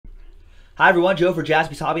Hi everyone, Joe for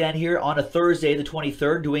Jaspys Hobbyland here on a Thursday the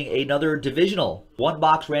 23rd doing another divisional. One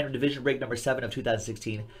box random division break number 7 of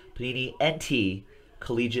 2016 Panini NT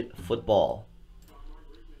Collegiate Football.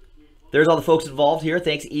 There's all the folks involved here.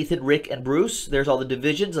 Thanks Ethan, Rick, and Bruce. There's all the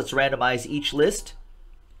divisions. Let's randomize each list.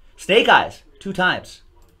 Snake Eyes, 2 times.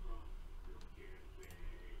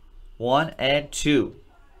 1 and 2.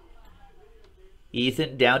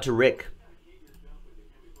 Ethan down to Rick.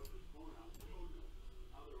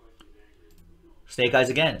 Snake Eyes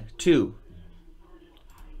again. 2.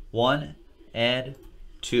 1 and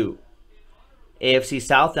 2. AFC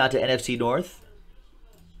South down to NFC North.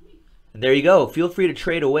 And there you go. Feel free to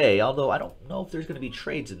trade away. Although I don't know if there's going to be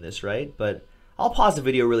trades in this, right? But I'll pause the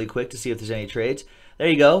video really quick to see if there's any trades. There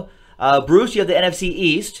you go. Bruce, you have the NFC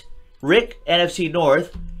East. Rick, NFC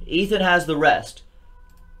North. Ethan has the rest.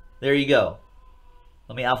 There you go.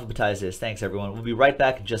 Let me alphabetize this. Thanks, everyone. We'll be right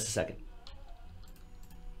back in just a second.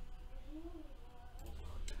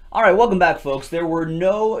 All right, welcome back, folks. There were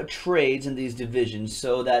no trades in these divisions,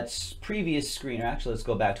 so that's previous screen. Actually, let's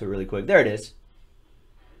go back to it really quick. There it is.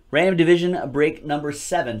 Random division break number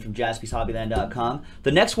 7 from JaspysHobbyland.com.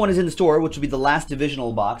 The next one is in the store, which will be the last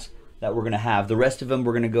divisional box that we're going to have. The rest of them,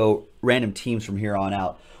 we're going to go random teams from here on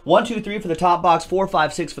out. 1, 2, 3 for the top box, 4,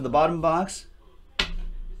 5, 6 for the bottom box.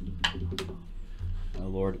 Oh,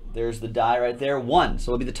 Lord. There's the die right there. 1.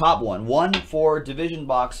 So it'll be the top one. 1 for division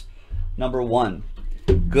box number 1.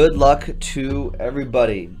 Good luck to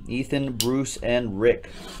everybody. Ethan, Bruce, and Rick.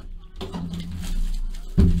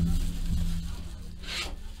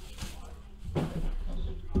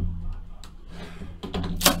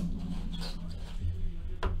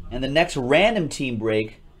 And the next random team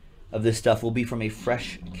break of this stuff will be from a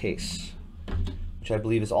fresh case, which I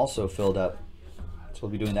believe is also filled up. So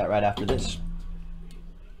we'll be doing that right after this.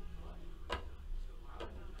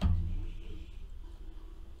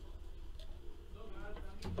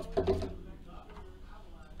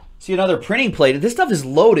 See another printing plate. This stuff is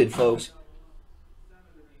loaded, folks.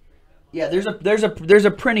 Yeah, there's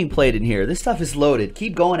a printing plate in here. This stuff is loaded.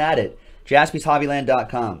 Keep going at it.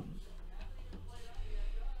 JaspysHobbyland.com.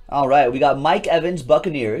 All right, we got Mike Evans,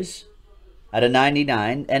 Buccaneers, at a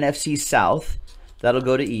 99. NFC South. That'll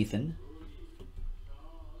go to Ethan.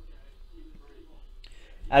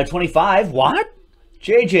 Out of 25, Watt?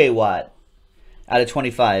 JJ Watt. Out of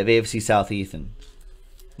 25, AFC South, Ethan.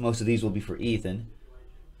 Most of these will be for Ethan.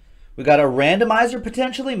 We got a randomizer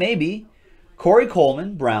potentially, maybe. Corey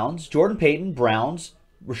Coleman, Browns. Jordan Payton, Browns.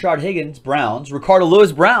 Rashard Higgins, Browns. Ricardo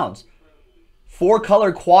Lewis, Browns.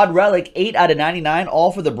 4-color quad relic, 8 out of 99,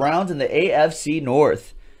 all for the Browns in the AFC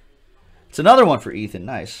North. It's another one for Ethan.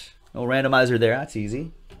 Nice. No randomizer there. That's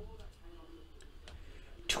easy.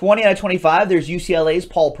 20 out of 25, there's UCLA's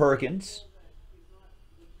Paul Perkins.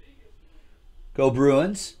 Go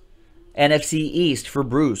Bruins. NFC East for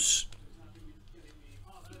Bruce.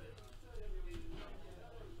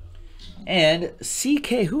 And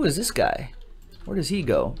CK, who is this guy? Where does he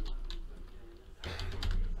go?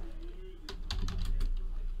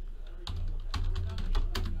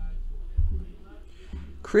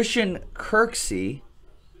 Christian Kirksey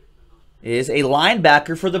is a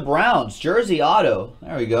linebacker for the Browns. Jersey auto.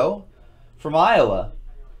 There we go. From Iowa.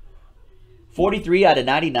 43 out of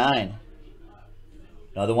 99.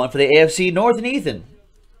 Another one for the AFC North and Ethan.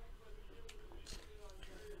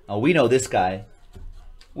 Oh, we know this guy.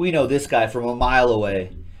 We know this guy from a mile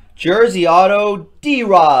away. Jersey auto,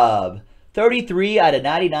 D-Rob. 33 out of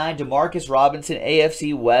 99, DeMarcus Robinson,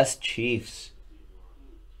 AFC West Chiefs.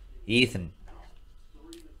 Ethan.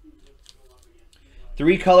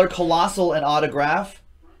 3-color Colossal and autograph.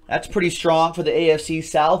 That's pretty strong for the AFC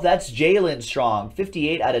South. That's Jalen Strong.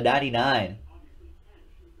 58 out of 99.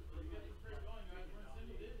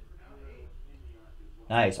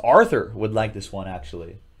 Nice. Arthur would like this one,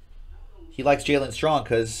 actually. He likes Jalen Strong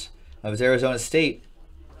because of his Arizona State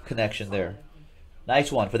connection there. Nice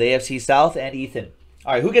one for the AFC South and Ethan.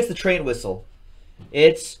 All right, who gets the train whistle?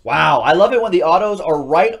 It's, wow, I love it when the autos are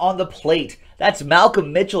right on the plate. That's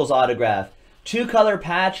Malcolm Mitchell's autograph. 2-color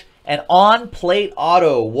patch and on-plate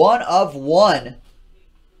auto. 1 of 1.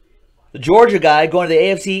 The Georgia guy going to the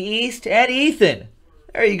AFC East and Ethan.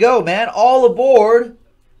 There you go, man. All aboard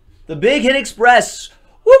the Big Hit Express.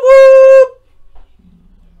 Whoop, whoop.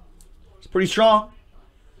 It's pretty strong.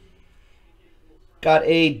 Got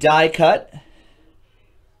a die cut.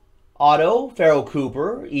 Auto, Farrell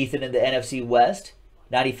Cooper. Ethan in the NFC West.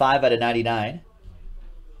 95 out of 99.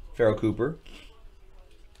 Farrell Cooper.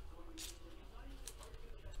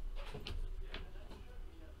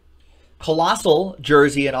 Colossal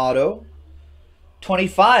jersey and auto.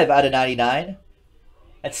 25 out of 99.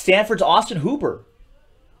 At Stanford's Austin Hooper.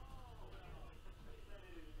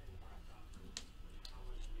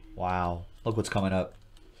 Wow. Look what's coming up.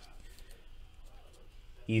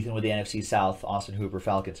 Ethan with the NFC South. Austin Hooper,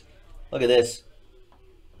 Falcons. Look at this.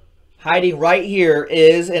 Hiding right here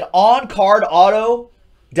is an on-card auto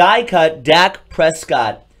die cut Dak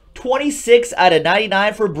Prescott. 26 out of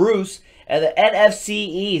 99 for Bruce and the NFC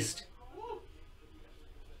East.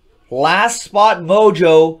 Last spot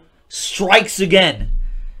mojo strikes again.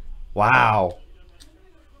 Wow.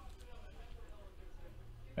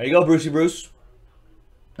 There you go, Brucey Bruce.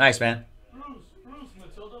 Nice, man.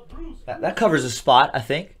 That covers a spot, I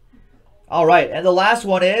think. All right, and the last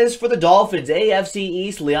one is for the Dolphins. AFC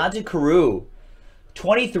East, Leonte Carew.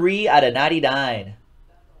 23 out of 99.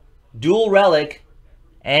 Dual relic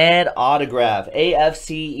and autograph.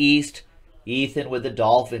 AFC East, Ethan with the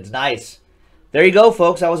Dolphins. Nice. There you go,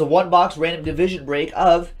 folks. That was a one-box random division break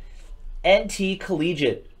of NT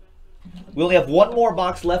Collegiate. We only have one more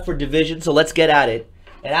box left for division, so let's get at it.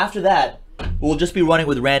 And after that, we'll just be running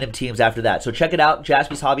with random teams after that. So check it out,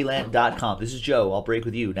 jaspyshobbyland.com. This is Joe. I'll break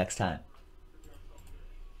with you next time.